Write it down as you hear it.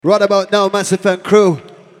Right about now, Massive and Crew,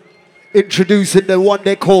 introducing the one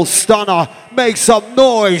they call Stunner. Make some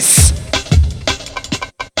noise.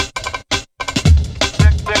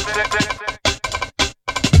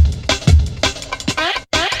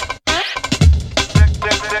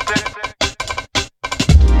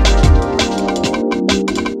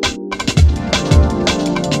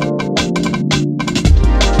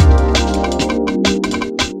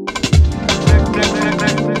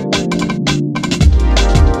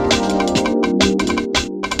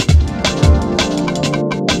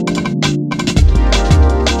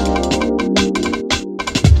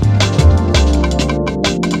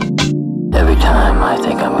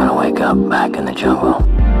 Back in the jungle.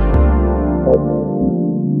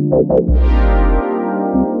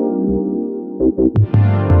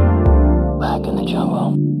 Back in the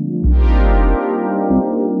jungle.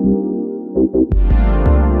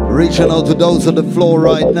 Reaching out to those on the floor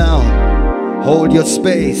right now. Hold your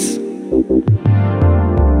space.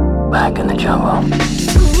 Back in the jungle.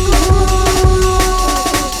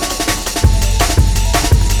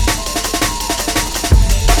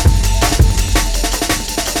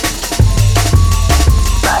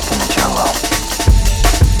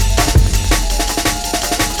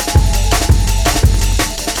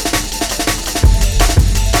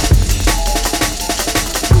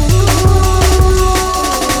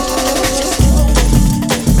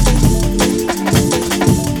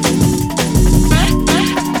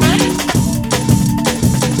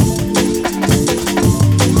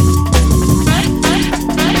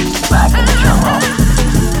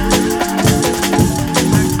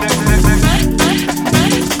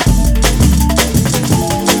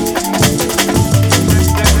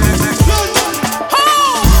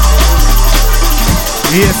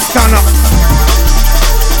 Yeah, STUNNA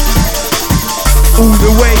all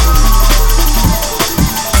the way.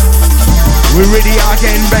 We're ready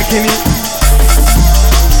again, back in it.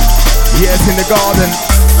 Yes, in the garden.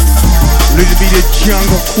 Little bit of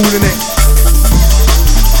jungle, cooling it.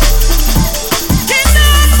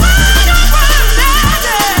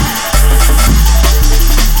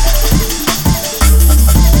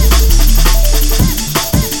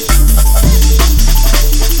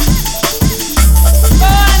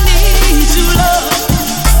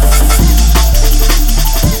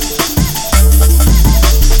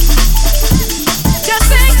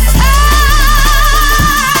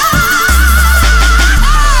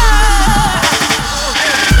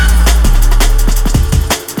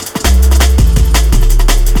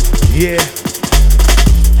 Yeah,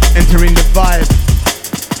 entering the vibe,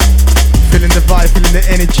 feeling the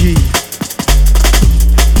energy,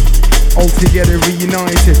 all together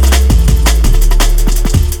reunited.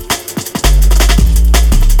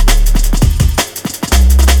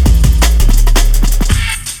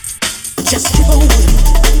 Just keep on.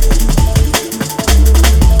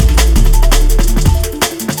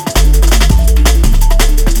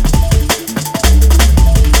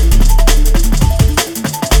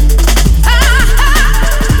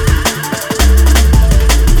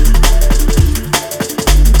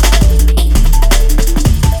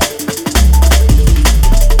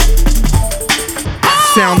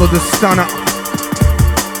 Sound of the STUNNA.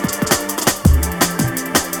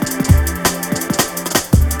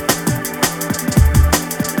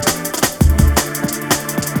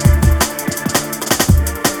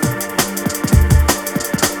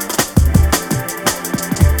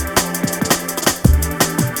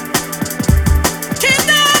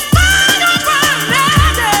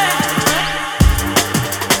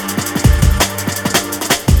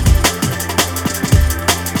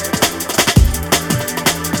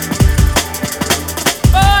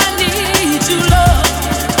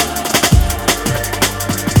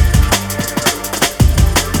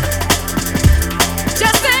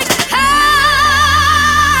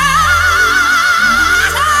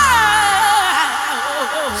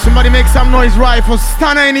 Make some noise right for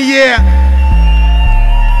STUNNA in the year.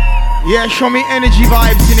 Yeah, show me energy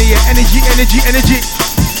vibes in the year. Energy, energy, energy.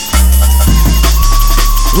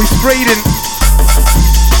 We sprayed in.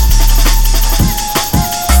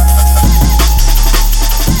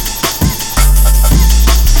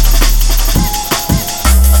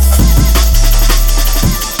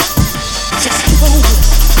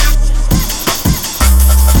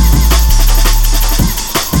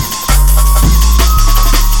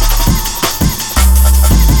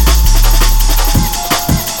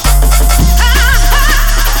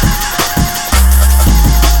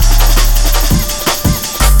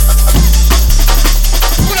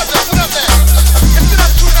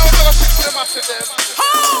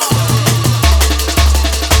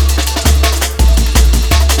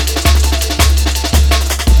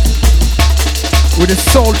 with the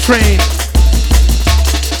Soul Train.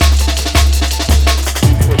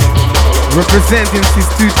 Representing since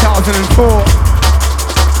 2004.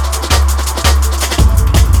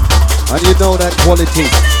 And you know that quality.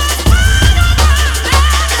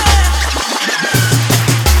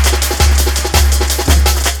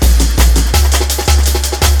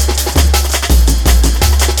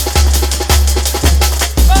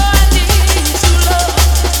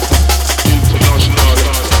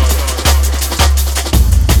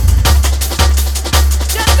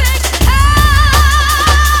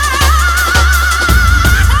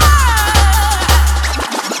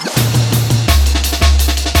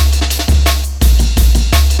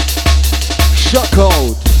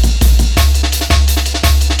 Code.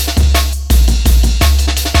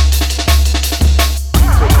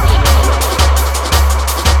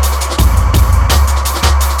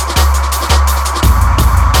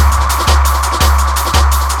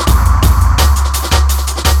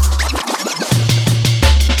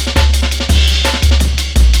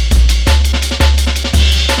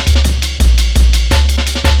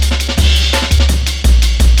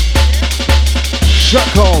 Shut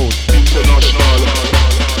code.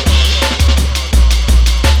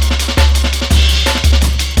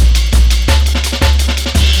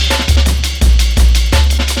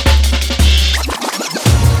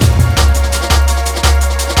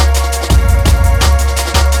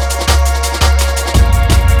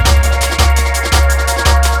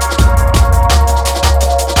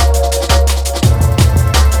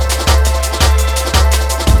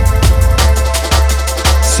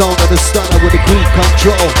 Sound of the stunner with the groove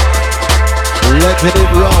control, letting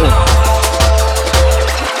it roll.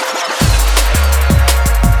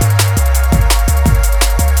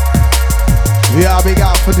 We are big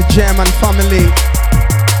out for the German family,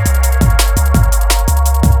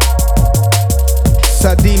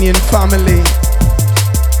 Sardinian family.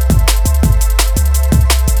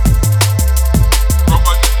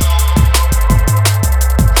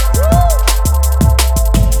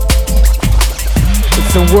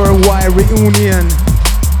 It's a worldwide reunion.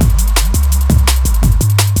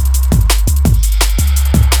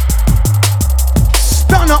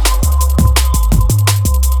 Stunna.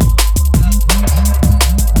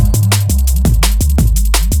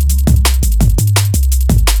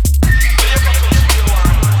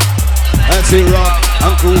 As we rock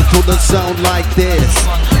and groove to the sound like this.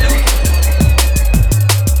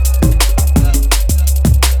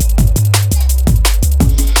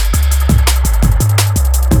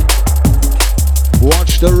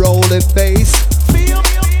 Watch the rolling bass.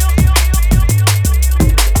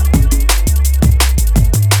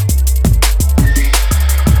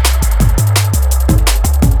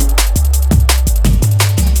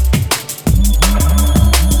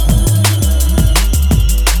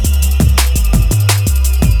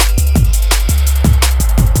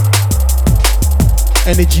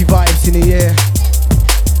 Energy vibes in the air.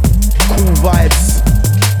 Cool vibes.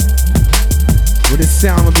 With the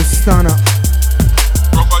sound of the stunner.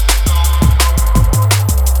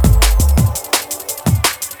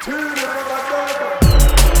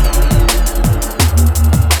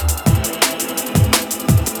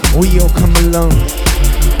 We all come along.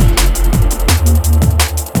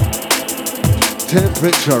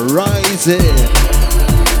 Temperature rising.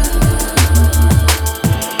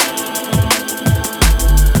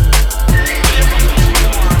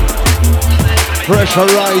 Pressure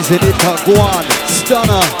rising in Taiwan.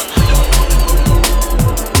 Stunner.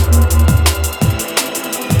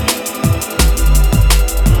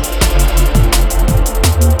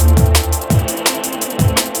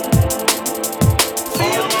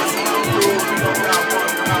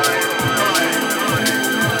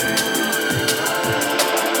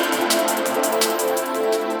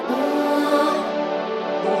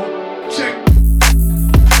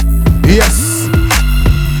 Yes,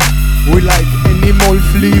 we like animal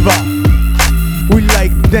flavor. We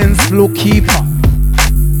like dance flow keeper.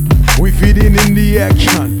 We feeding in the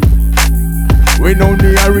action. We know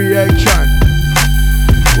the reaction.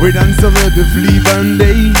 We dance over the flavor and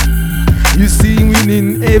day. You see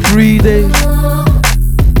winning every day.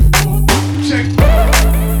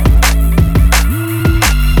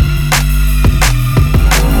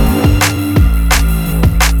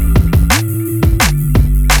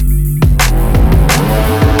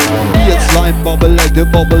 Bubble like the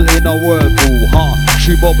bubble in a whirlpool, huh?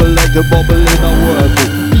 She bubble like the bubble in a whirlpool.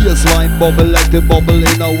 Baseline bubble like the bubble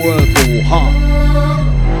in a whirlpool, huh?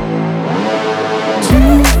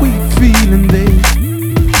 Two week feeling day.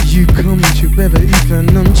 You come to better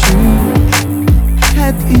even on true.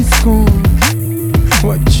 Head is gone,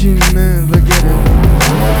 what you never get it.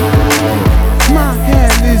 My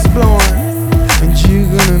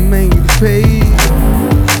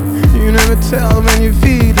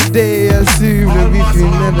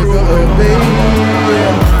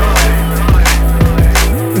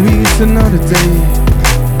another day.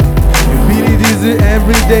 You feel it easy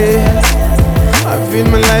every day. I feel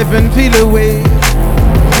my life and feel away.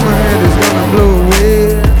 My head is gonna blow away.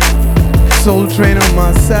 Soul Train on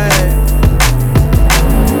my side.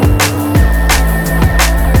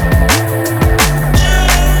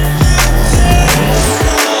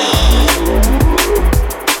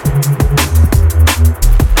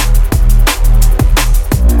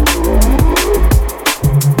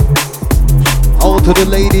 Out to the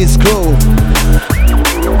ladies crew.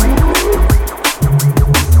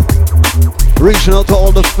 Reaching out to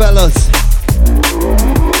all the fellas.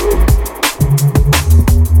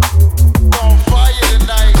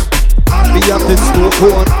 Be up this snow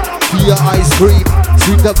cone, be your ice cream.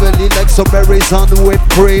 Sweet the belly like some berries on whipped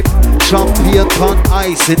cream. Champagne pan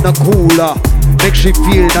ice in the cooler. Make she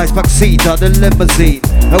feel nice backseat of the limousine.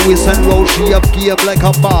 And we send roll she up game like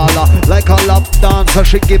a baller. Like a lap dancer,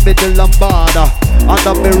 she give me the lambada.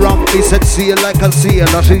 Under me rumpy said see like a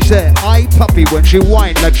sailor. She said, I puppy when she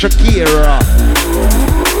whine like Shakira.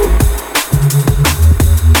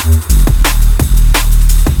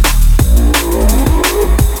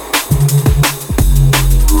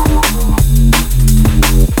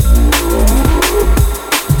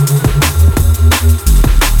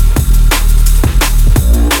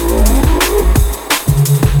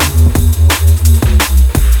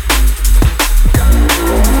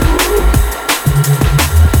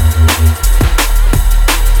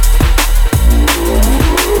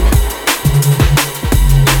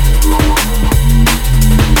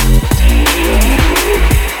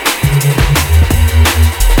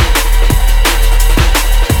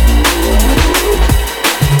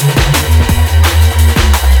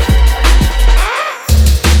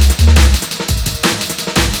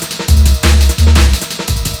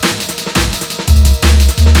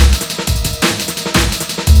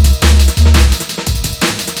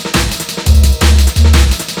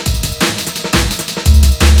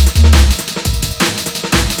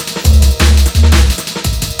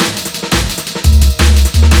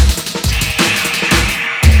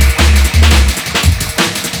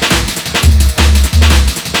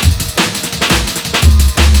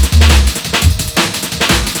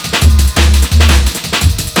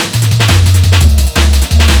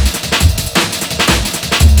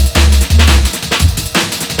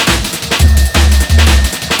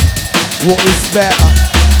 What is better?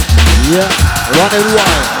 Yeah, running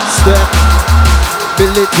wild, step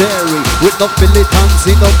military with no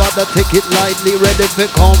militancy, no bother take it lightly, ready for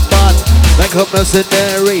combat like a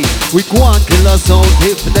mercenary. We go and kill us out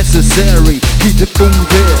if necessary. Keep it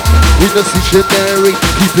moving, we no stationary.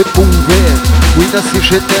 Keep it moving, we no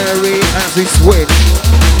stationary. As we switch,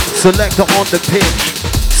 selector on the pitch,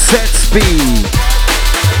 set speed.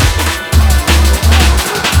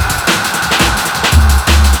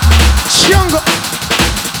 Jungle.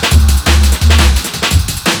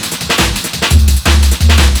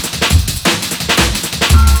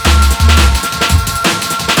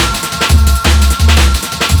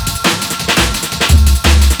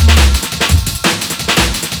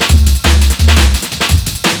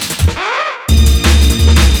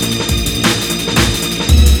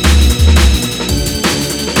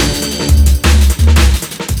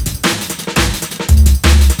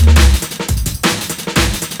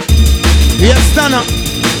 Yes, STUNNA.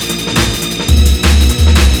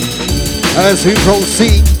 As we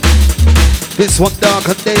proceed, this one dark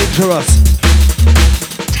and dangerous.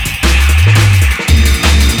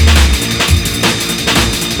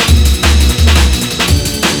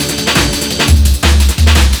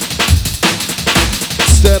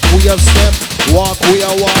 Step, we are step, walk, we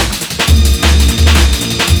are walk.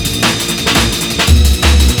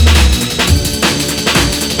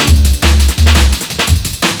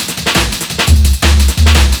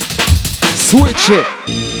 Switch it.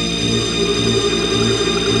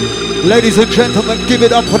 Ladies and gentlemen, give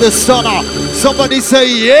it up for the STUNNA. Somebody say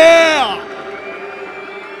yeah.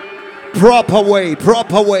 Proper way,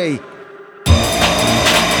 proper way.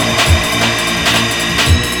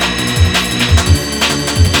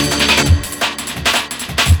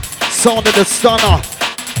 Sound of the STUNNA.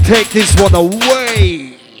 Take this one away.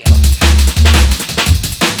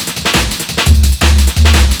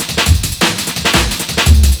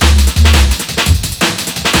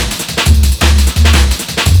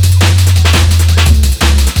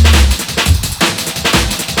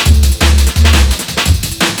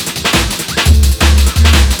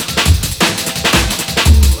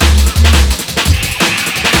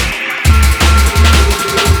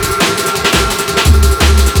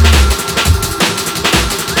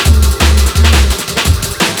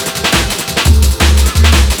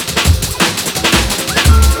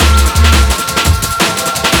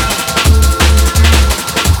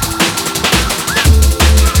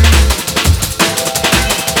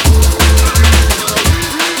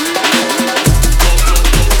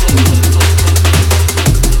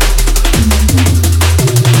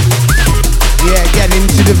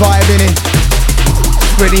 the vibe in it.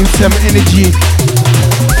 Spreading some energy.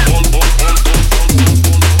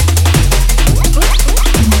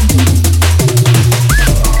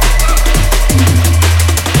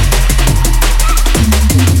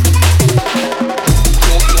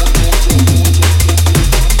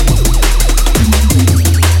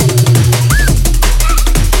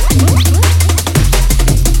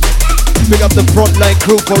 Big up the frontline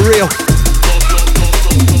crew for real.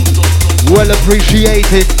 Well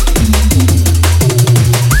appreciated.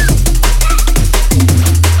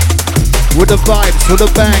 With the vibes, with the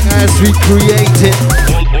bang as we create it.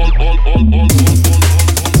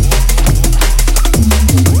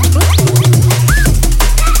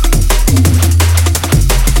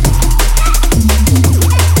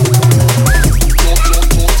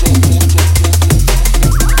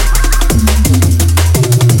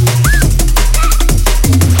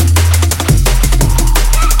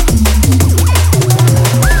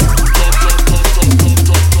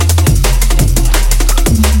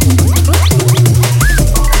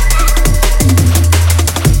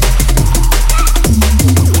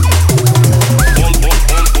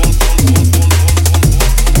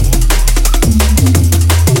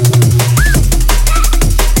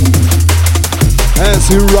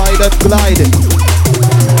 We ride and gliding.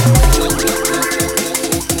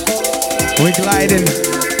 We're gliding,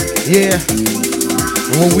 yeah.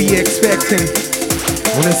 What we expecting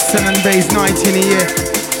on a Sun and Bass night in a year.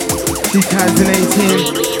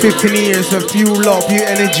 2018, 15 years of pure love, pure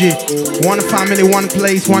energy. One family, one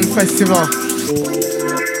place, one festival.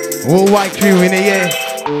 All white crew in a year.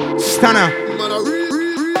 STUNNA.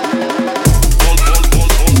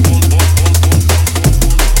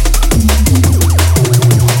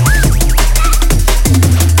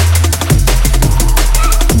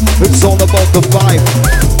 It's all about the vibe.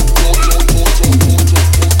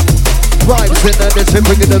 Vibes in this, we're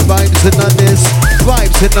bringing the vibes in this.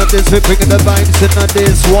 Vibes in this, we're bringing the vibes in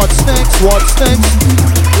this. What's next? What's next?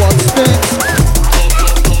 What's next?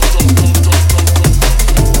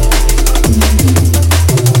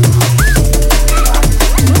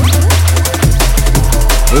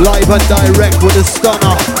 Live and direct with the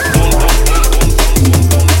STUNNA.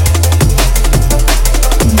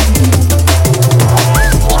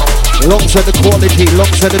 Alongside the quality,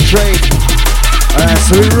 alongside the trade. As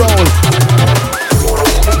we roll.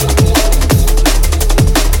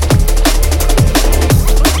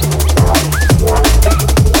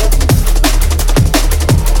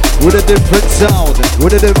 With a different sound,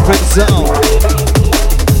 with a different sound.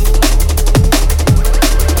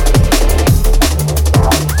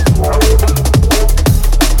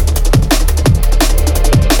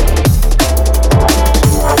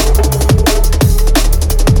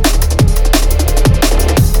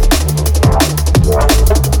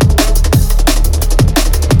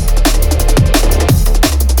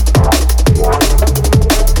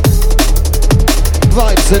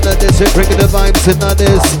 In this, we're bringing the vibes in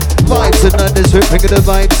this. Vibes in this, we're bringing the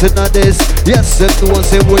vibes in this. Yes, and no one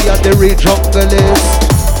say we are the real junglers.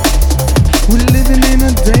 We're living in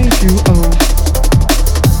a debut, oh.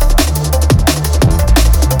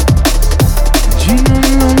 Gina,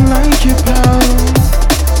 I'm like you, pal.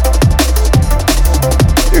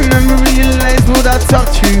 Remember, realize what I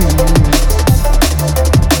taught you.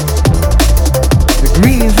 The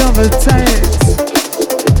green is of a tight.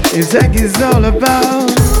 Exact is all about.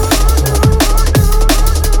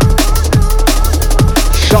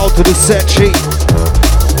 Shout to the set sheet,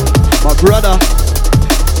 my brother.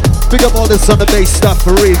 Big up all this on the bass stuff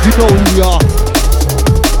for real. You know who we are.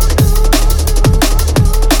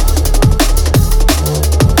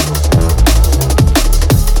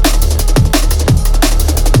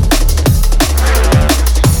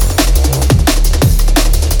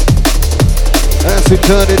 As we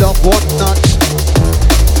turn it up 1 notch.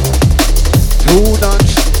 2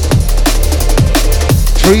 notch,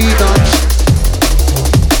 3 notch.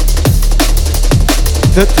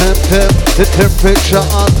 The temperature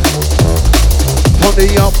up. Turn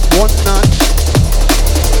it up 1 notch.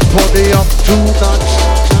 Turn it up 2 notch.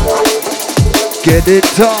 Get it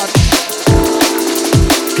touch.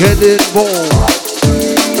 Get it more.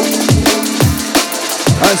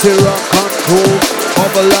 As we rock and roll, all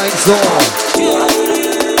the lights on.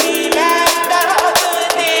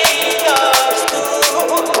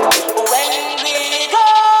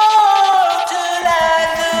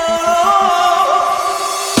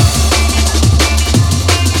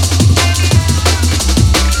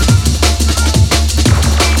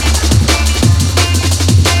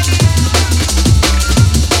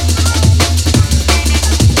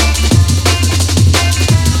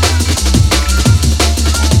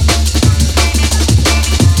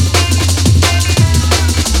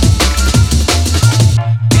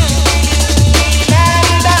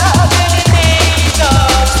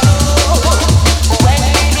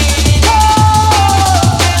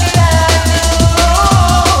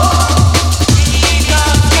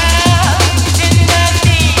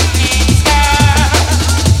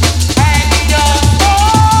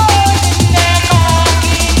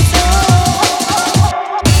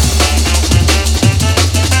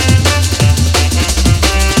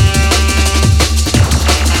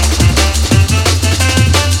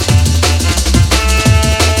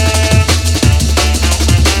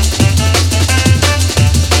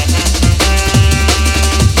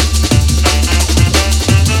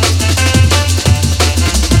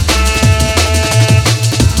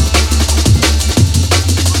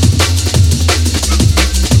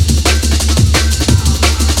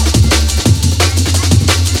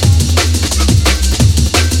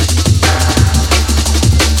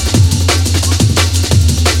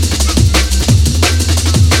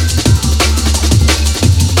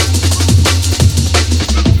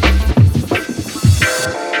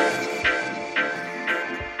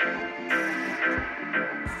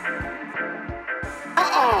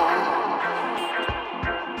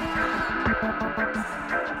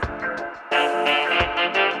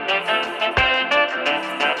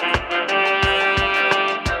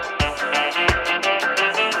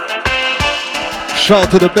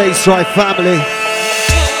 Shout to the Bass Drive family.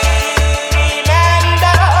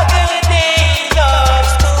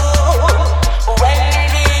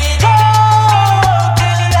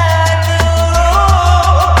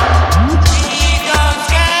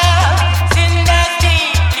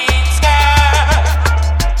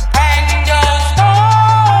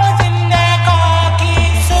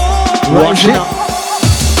 Rising up,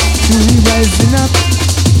 rising up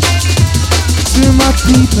to my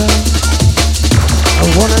people. I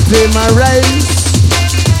wanna pay my rights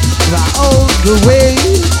all the way.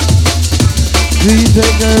 Do you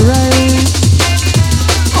take a right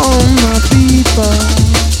on my people?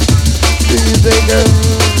 Do you take a?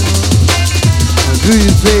 Do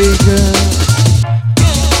you take a?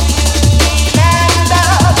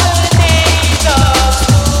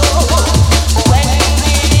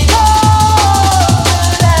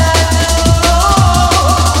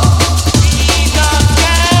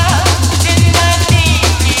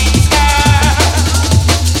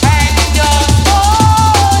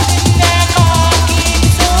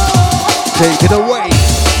 Take it away.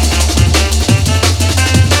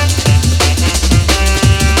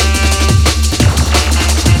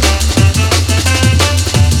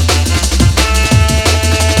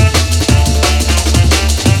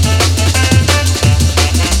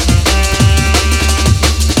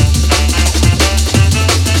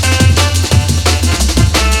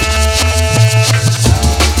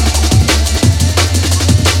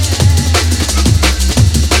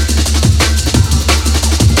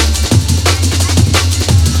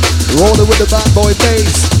 Rolling with the bad boy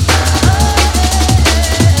bass.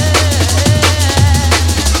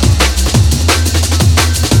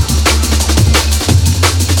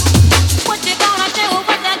 What you gonna do?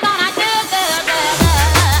 What you gonna do?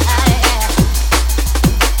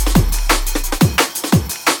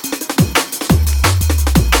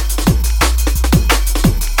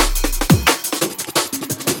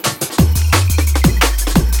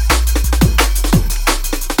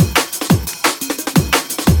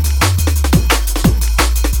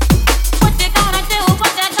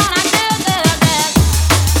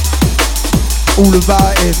 All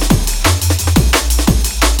about it.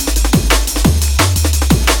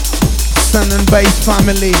 Sun and Bass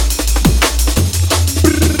family.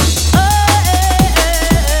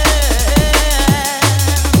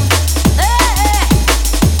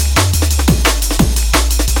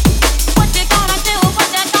 What you gonna do? What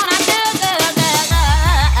you gonna do?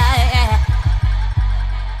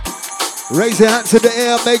 Raise your hands in the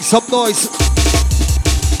air, make some noise.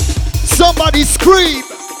 Somebody scream.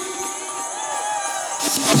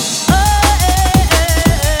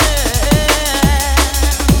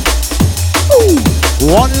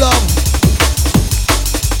 One love.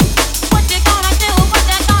 What you gonna do? What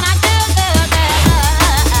you gonna do?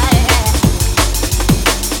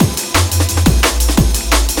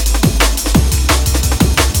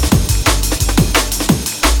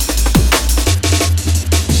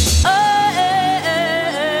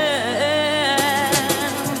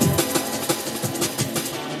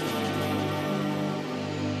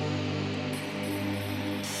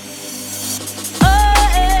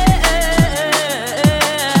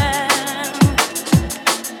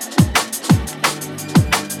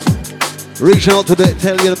 Reach out to the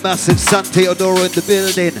Italian massive San Teodoro in the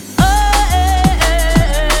building.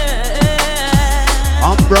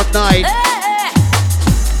 Ambra night.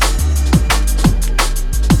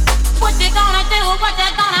 What you gonna do? What you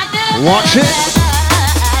gonna do? Watch it.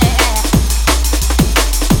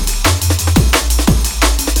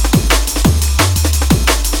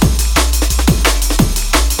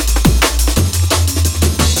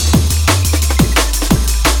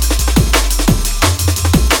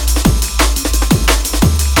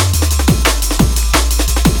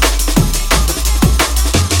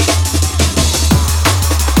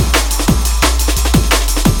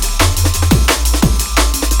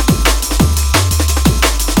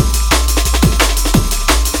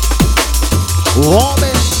 Warm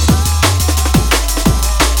it.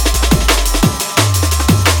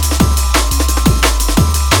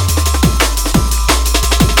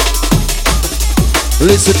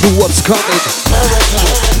 Listen to what's coming.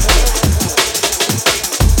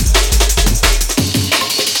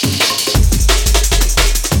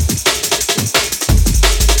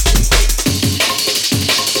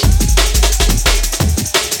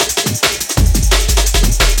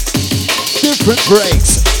 Different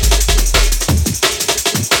breaks.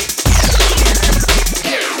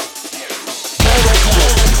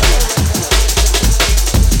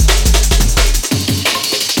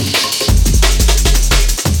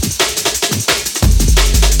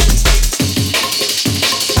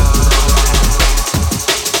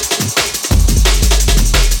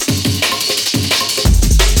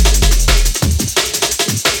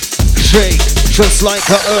 just like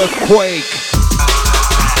an earthquake.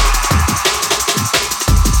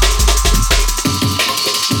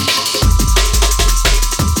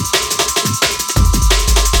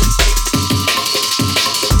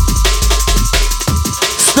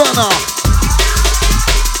 Stunner.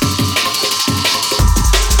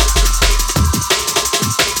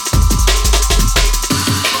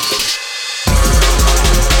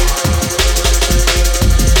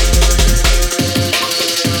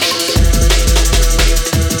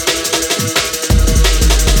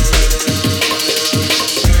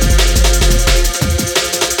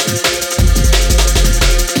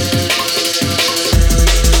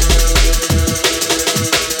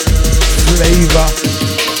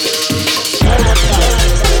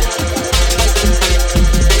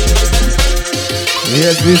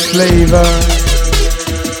 Yes, this flavor.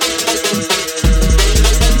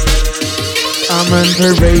 I'm an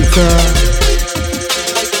operator.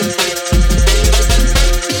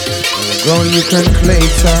 Go, you can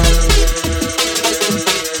later.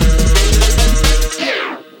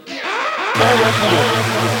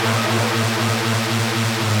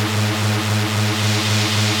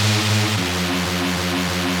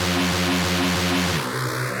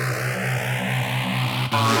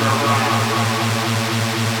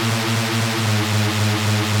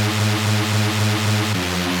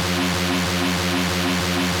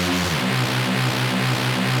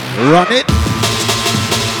 Run it.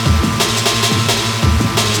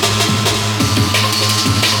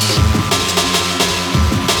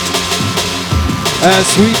 As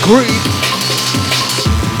we creep.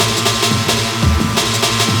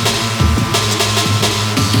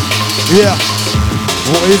 Yeah.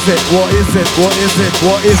 What is it? What is it? What is it?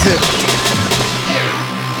 What is it?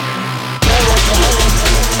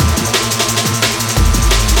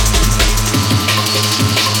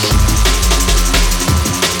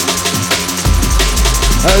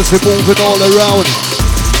 As we're moving all around,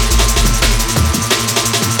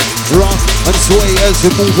 rock and sway as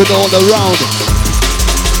we're moving all around.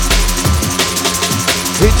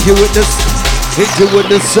 Hit you with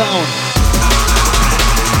the sound.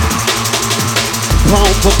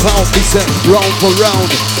 Pound for pound, we say round for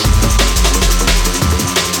round.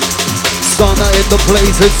 Stunner in the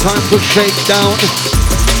place, it's time to shake down.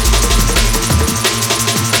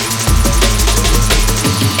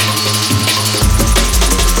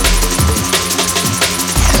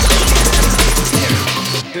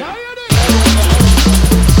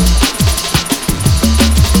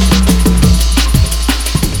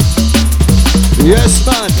 Yes,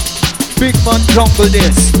 man. Big man jumble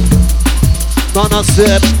this. Man, I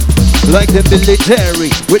said, like the military,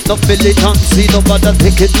 with no militancy, nobody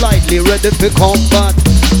take it lightly, ready for combat,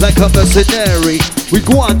 like a mercenary. We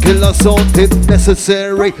go and kill us out if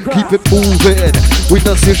necessary. Keep it moving, with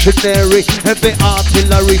no stationary. Heavy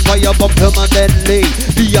artillery, fire bomb permanently.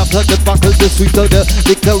 The after the battle, the sweeter the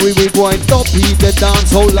victory. We wind up, beat the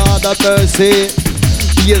dance, oh Lord of mercy.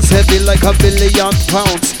 Yes, heavy like a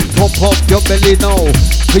 £1,000,000. Pump up your belly now,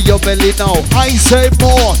 for your belly now. I say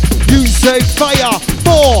more, you say fire.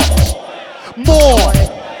 More, more.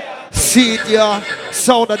 See it, yeah.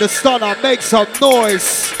 Sound of the stunner, make some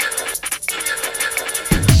noise.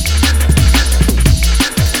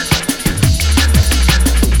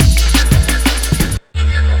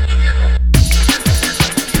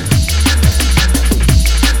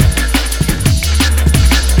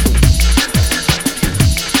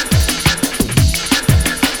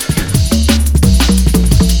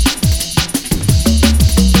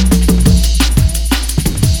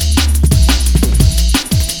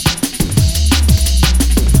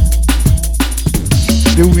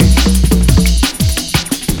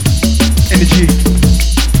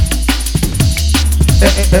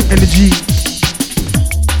 Energy,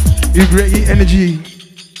 you great energy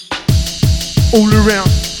all around.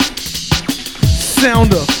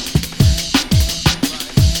 Sounder,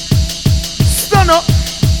 stunner.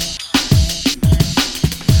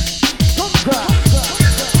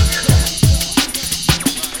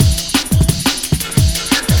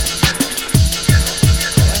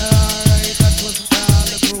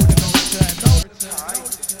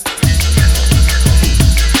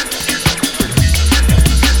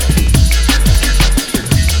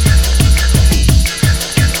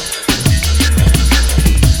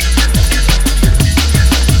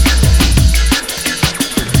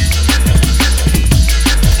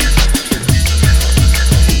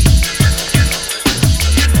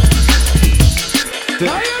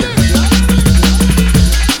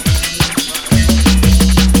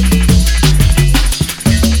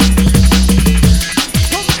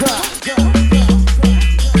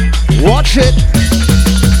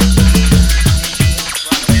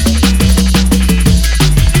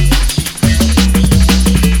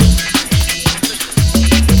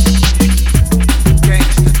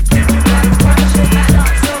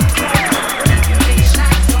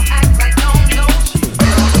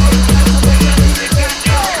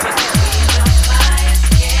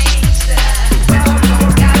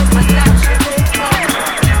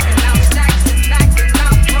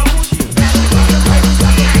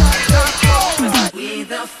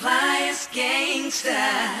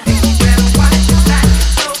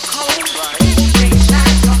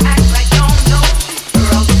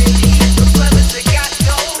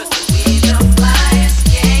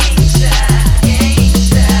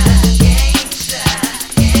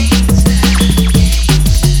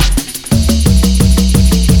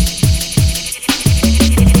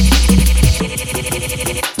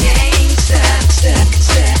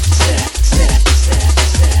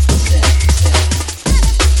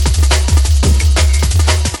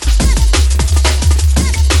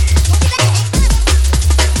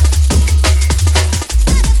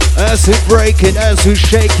 as we break it, as we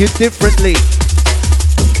shake it differently.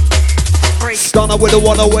 Stunner with a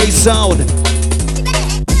one-away sound.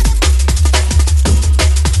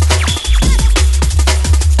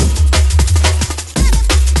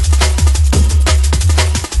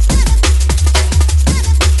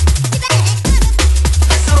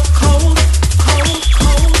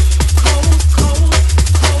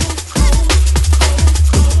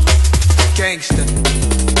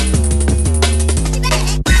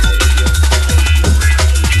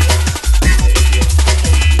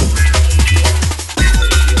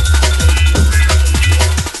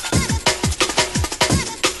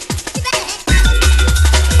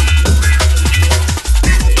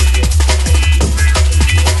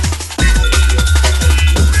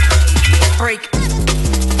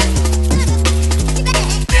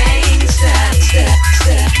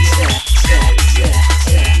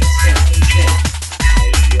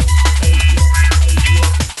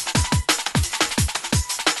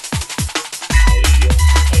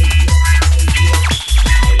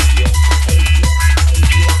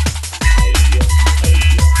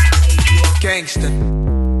 Gangster.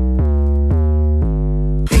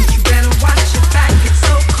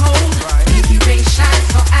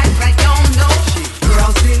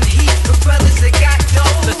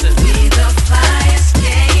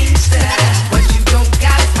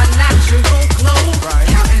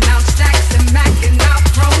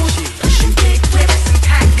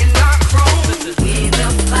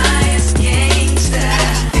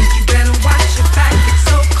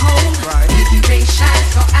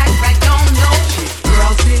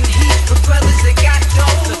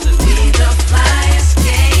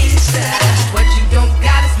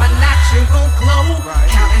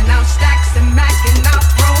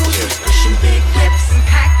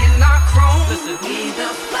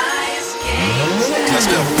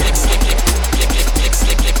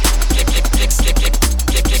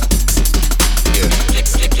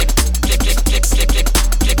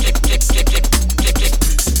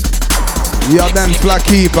 You're dance flag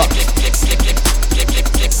keeper.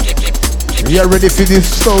 You're ready for this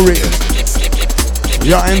story.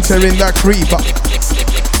 You're entering the creeper.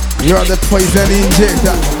 You're the poison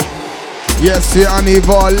injector. Yes, you're an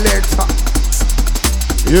evaluator.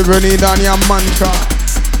 You're running on your mantra.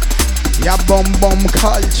 Your bum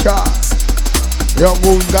culture. Your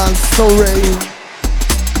good gun story.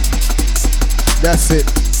 That's it.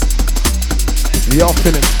 You're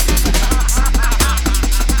feeling.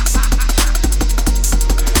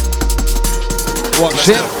 Watch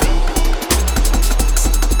it.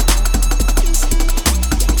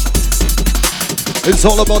 It's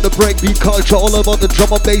all about the breakbeat culture, all about the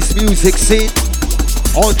drum and bass music scene.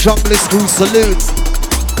 All junglers crew salute.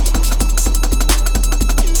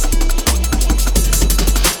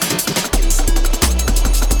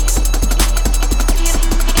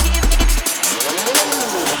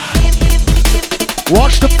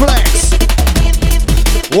 Watch the flex.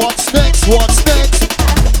 What's next? What's next?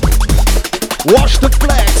 Watch the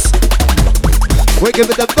flex. We're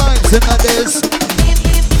giving the vibes and that is.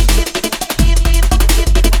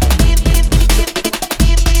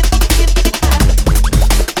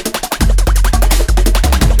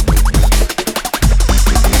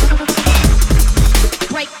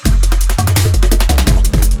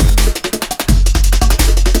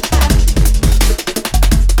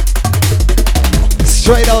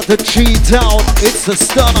 Straight out the G-Town, it's a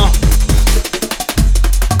stunner.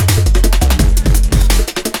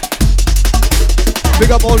 Big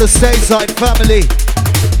up all the Stateside family.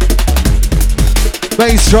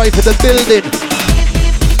 Bass drive in the building.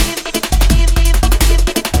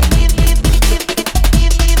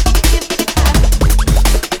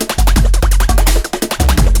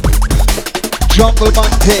 Jungle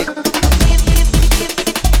Man pick.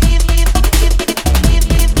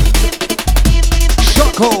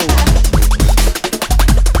 Shocko.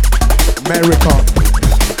 America.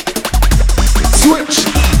 Switch.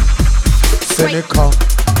 Seneca,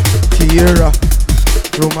 Tierra,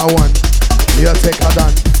 Roma 1, you take a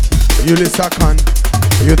dan, you listen can,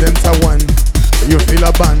 you dance a one, you feel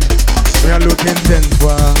a band, we are looking tense,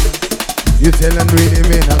 you tell and really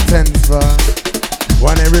mean a tense,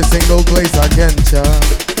 one every single place against ya,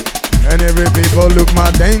 and every people look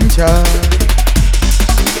my danger.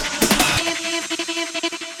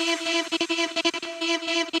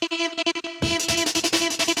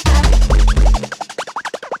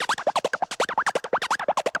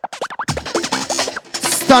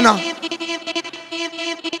 Stunner.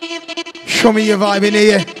 Show me your vibe in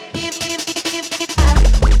here.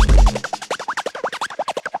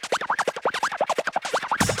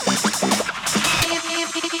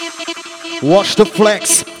 Watch the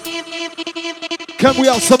flex. Can we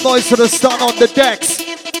have some noise for the stun on the decks?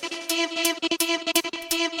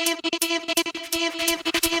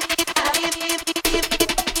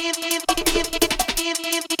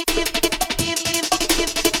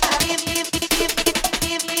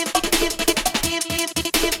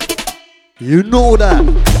 You know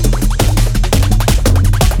that.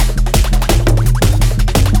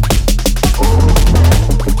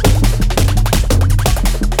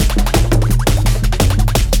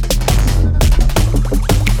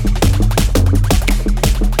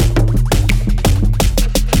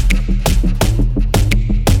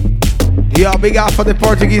 Yo, big up for the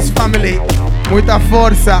Portuguese family. Muita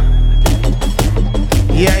força.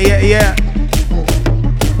 Yeah, yeah, yeah.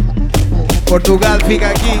 Portugal fica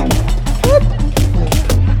aqui.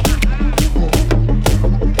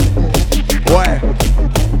 Ué.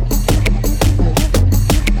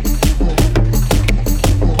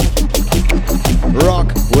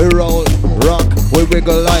 Rock, we roll, rock, we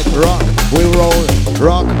wiggle like rock, we roll,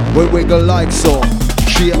 rock, we wiggle like so,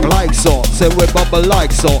 shake like so, say we bubble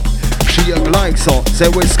like so, shake like so, say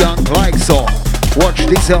we skunk like so. Watch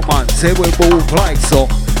this here man, say we move like so.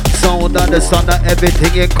 Sound of the thunder,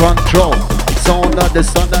 everything in control. Sound of the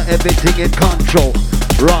thunder, everything in control.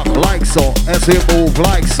 Rock like so, as we move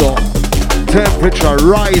like so. Temperature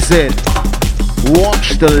rising.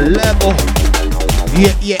 Watch the level.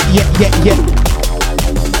 Yeah, yeah, yeah, yeah, yeah.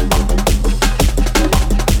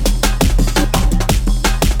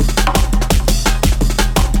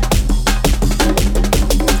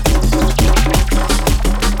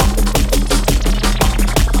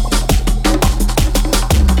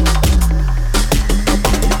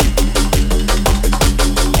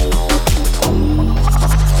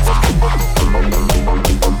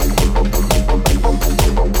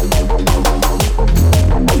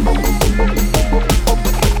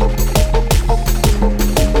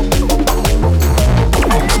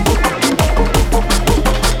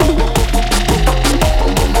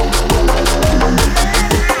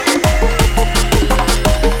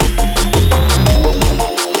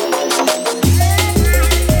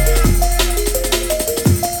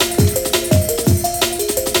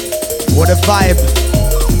 Vibe.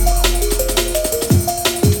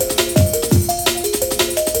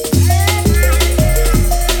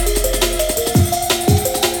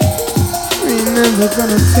 We never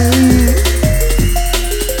gonna take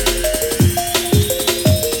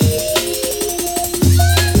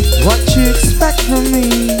what you expect from me.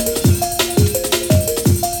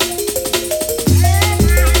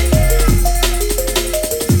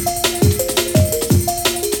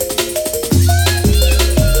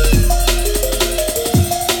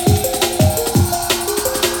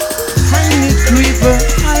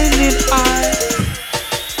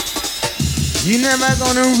 Never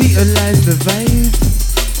gonna realize the vibe.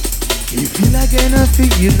 You feel like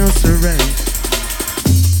anything, you know surrender.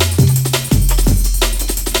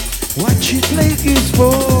 What you play is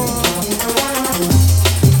for.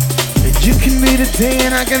 And you can be the day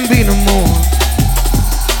and I can be no more.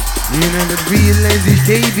 You never realize each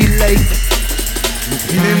day be like you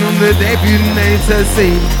feeling on the debut nights I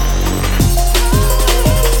say.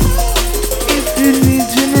 If you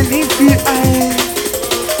need you and if you I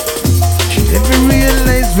never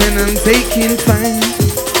realize when I'm taking time.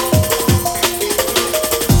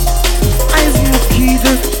 I smoke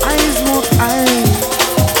either, I smoke I.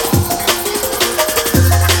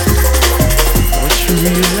 What you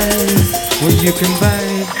realize when you can buy.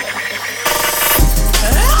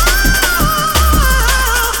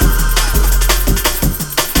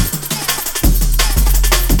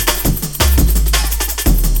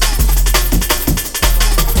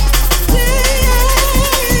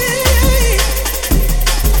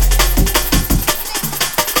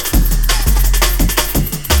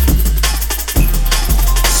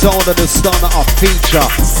 Sound of the Stunner of feature.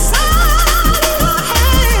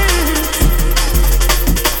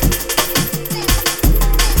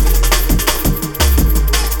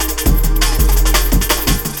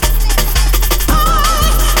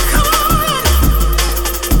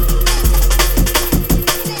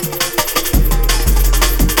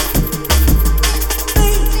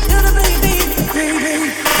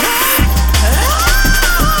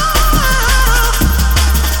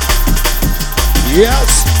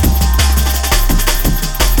 Yes.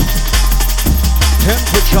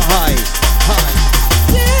 Temperature high, high.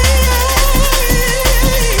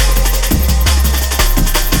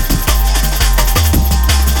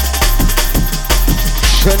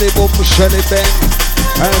 Shelly boom, Shelly bang,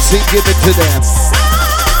 and sing give it to them.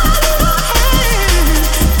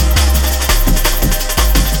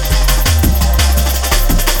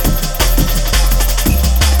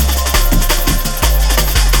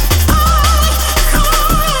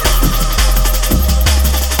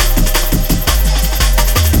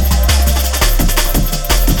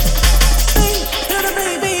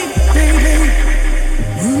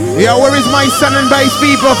 Yeah, where is my son and bass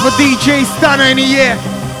people for DJ STUNNA in the year?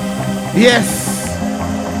 Yes.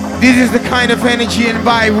 This is the kind of energy and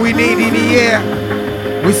vibe we need in the year.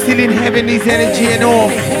 We're still in heaven, this energy and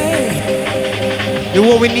all. And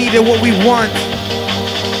what we need and what we want.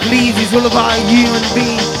 Please, it's all about you and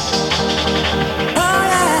me.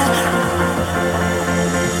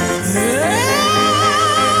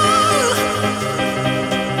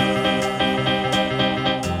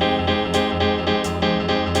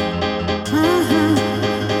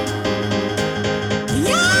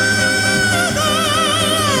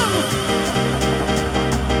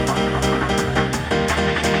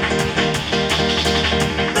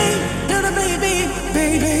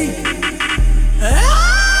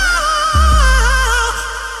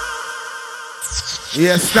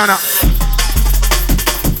 Yes, STUNNA.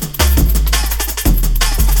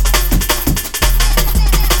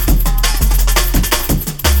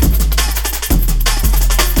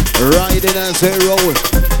 Riding as a roll.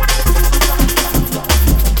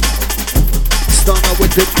 STUNNA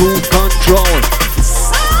with the cruise control.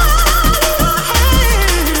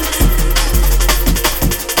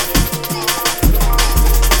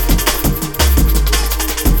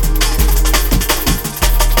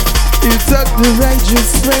 You took the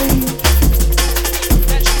righteous way.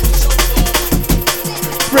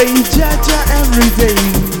 Pray Jaja every day.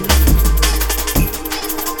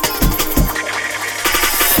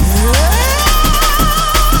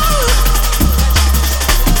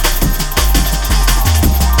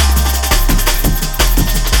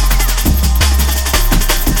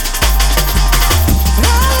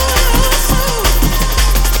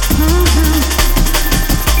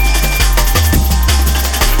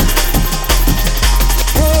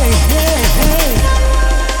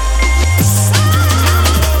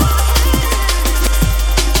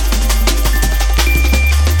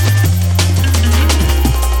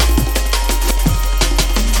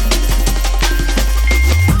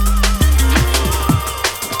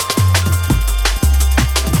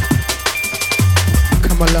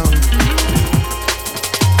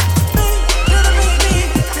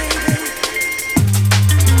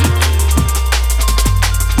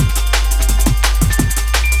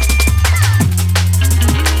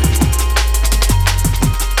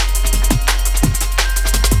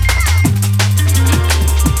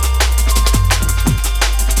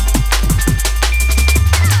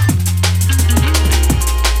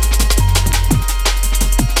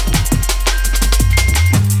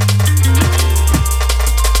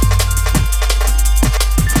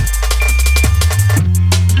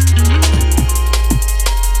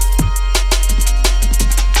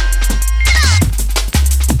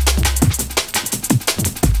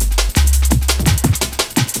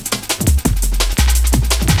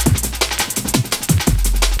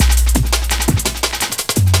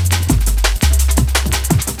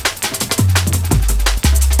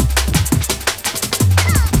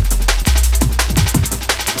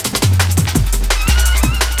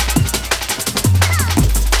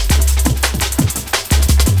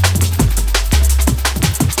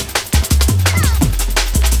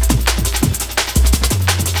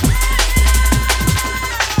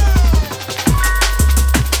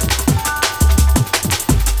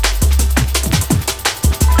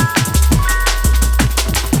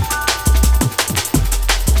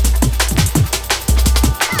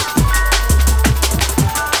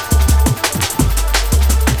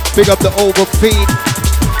 Big up the Overfeed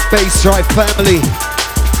Bass Drive family.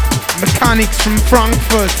 Mechanics from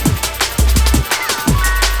Frankfurt.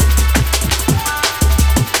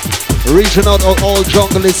 Reaching out all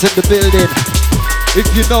junglers in the building.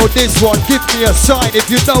 If you know this one, give me a sign.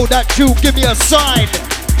 If you know that too, give me a sign.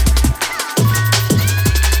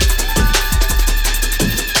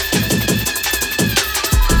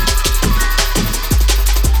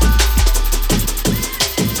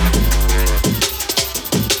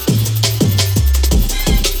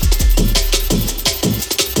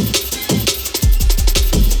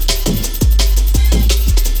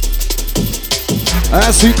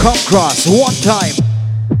 As we come across, one time.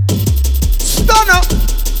 STUNNA!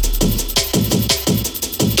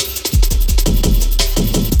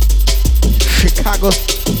 Chicago.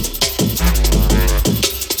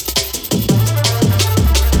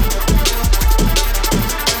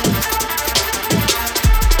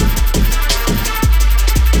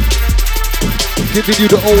 Giving you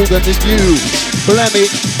the old and the new.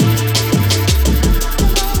 Flemmy.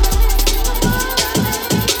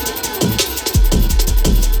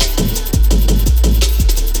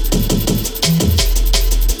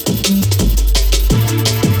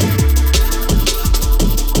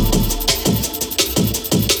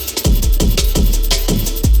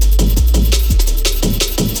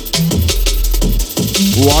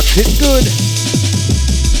 Watch it good.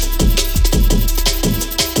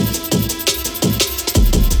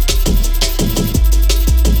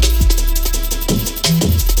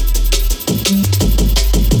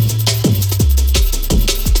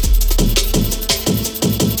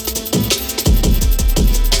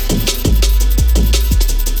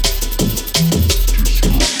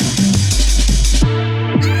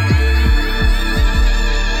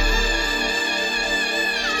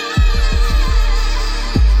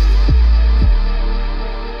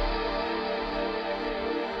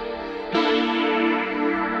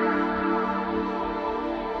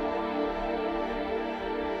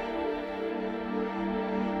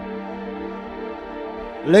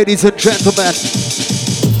 Ladies and gentlemen,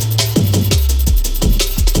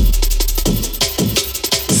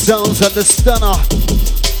 sounds of the Stunner.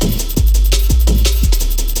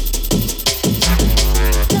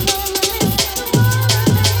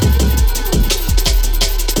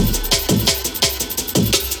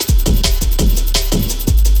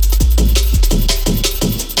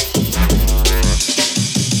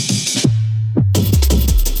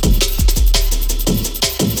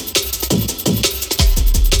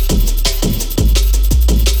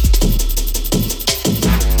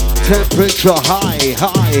 Temperature high,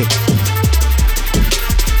 high.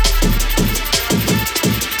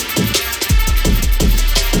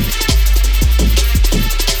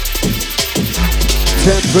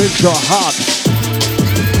 Temperature hot.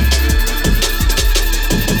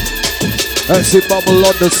 As it bubble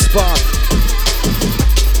on the spot.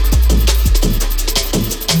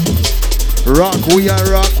 Rock, we are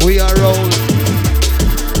roll.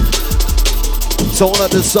 Soul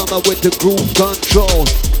of the summer with the groove control.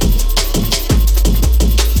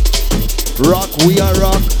 Rock, we are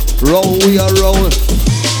rock. Roll, we are roll.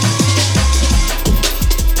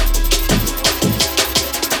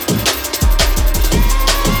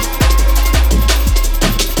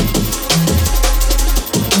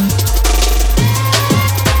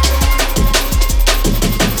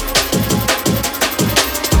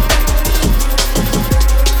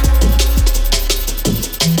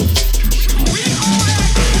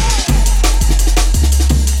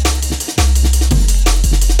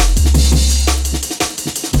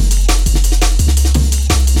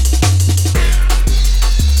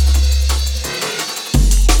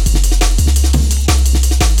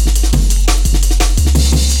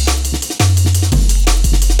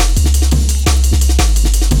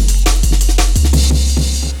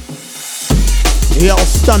 Yo,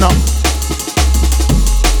 Stunner.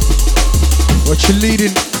 What you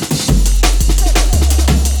leading?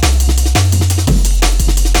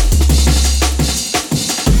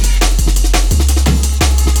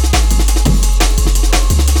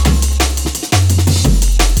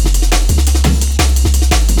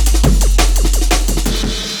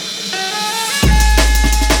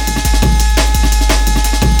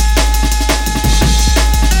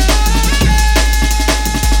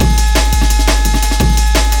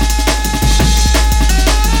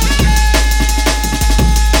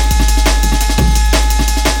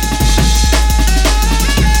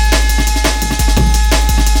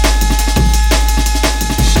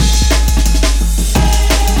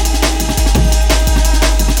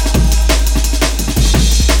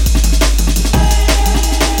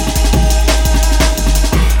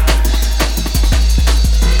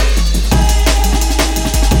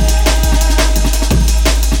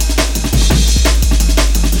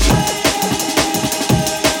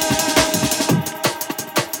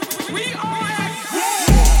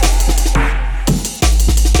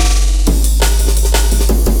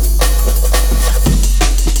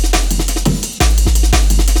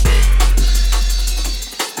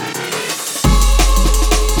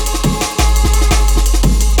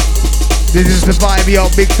 This is the vibe, yo,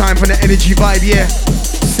 big time for the energy vibe, yeah.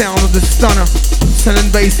 Sound of the Stunner, Sun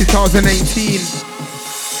and Bass 2018.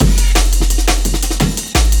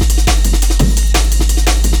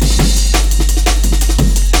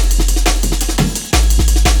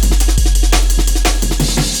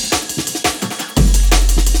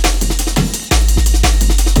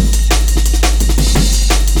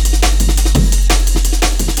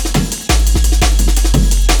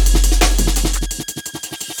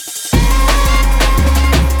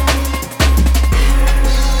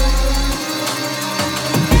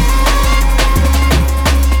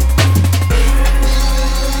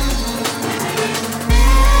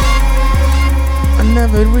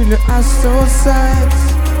 I so sad,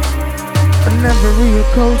 I never real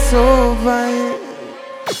cold so vibe.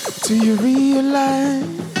 Do you realize?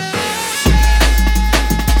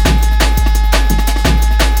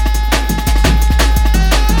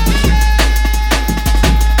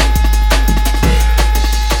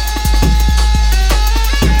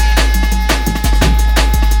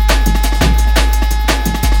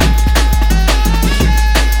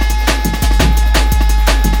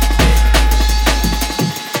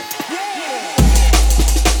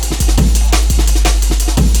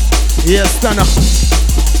 Stunner.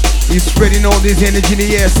 He's spreading all this energy in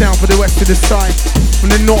the air, sound from the west to the side, from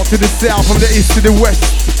the north to the south, from the east to the west.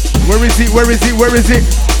 Where is it? Where is it? Where is it?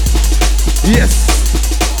 Yes.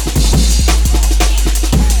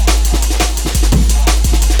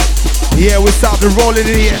 Yeah, we start to roll it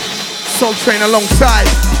in the air. SOULTRAIN alongside.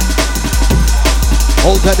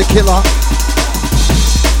 Hold that the killer.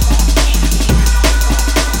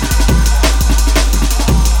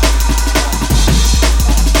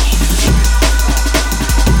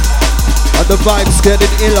 And the vibe's getting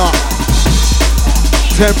iller.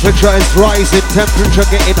 Temperature is rising, temperature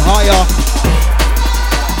getting higher.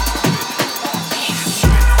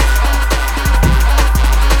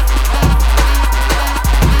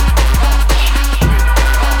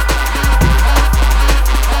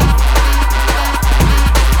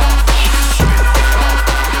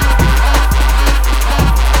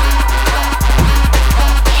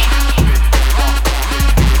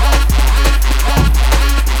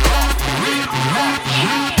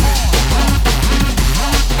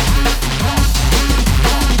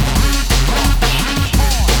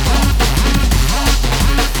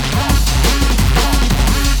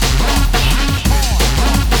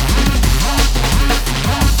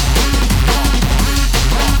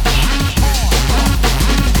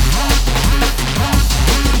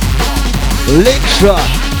 Lick shot.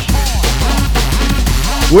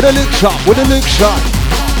 With a lick shot, with a lick shot.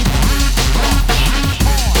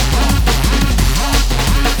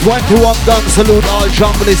 21 gun salute all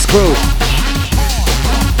Jumblies crew.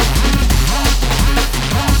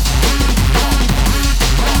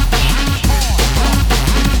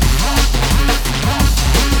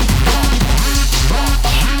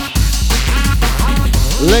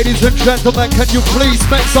 Ladies and gentlemen, can you please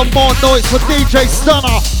make some more noise for DJ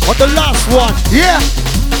Stunner on the last one? Yeah.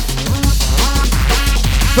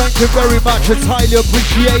 Thank you very much, it's highly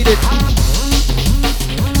appreciated.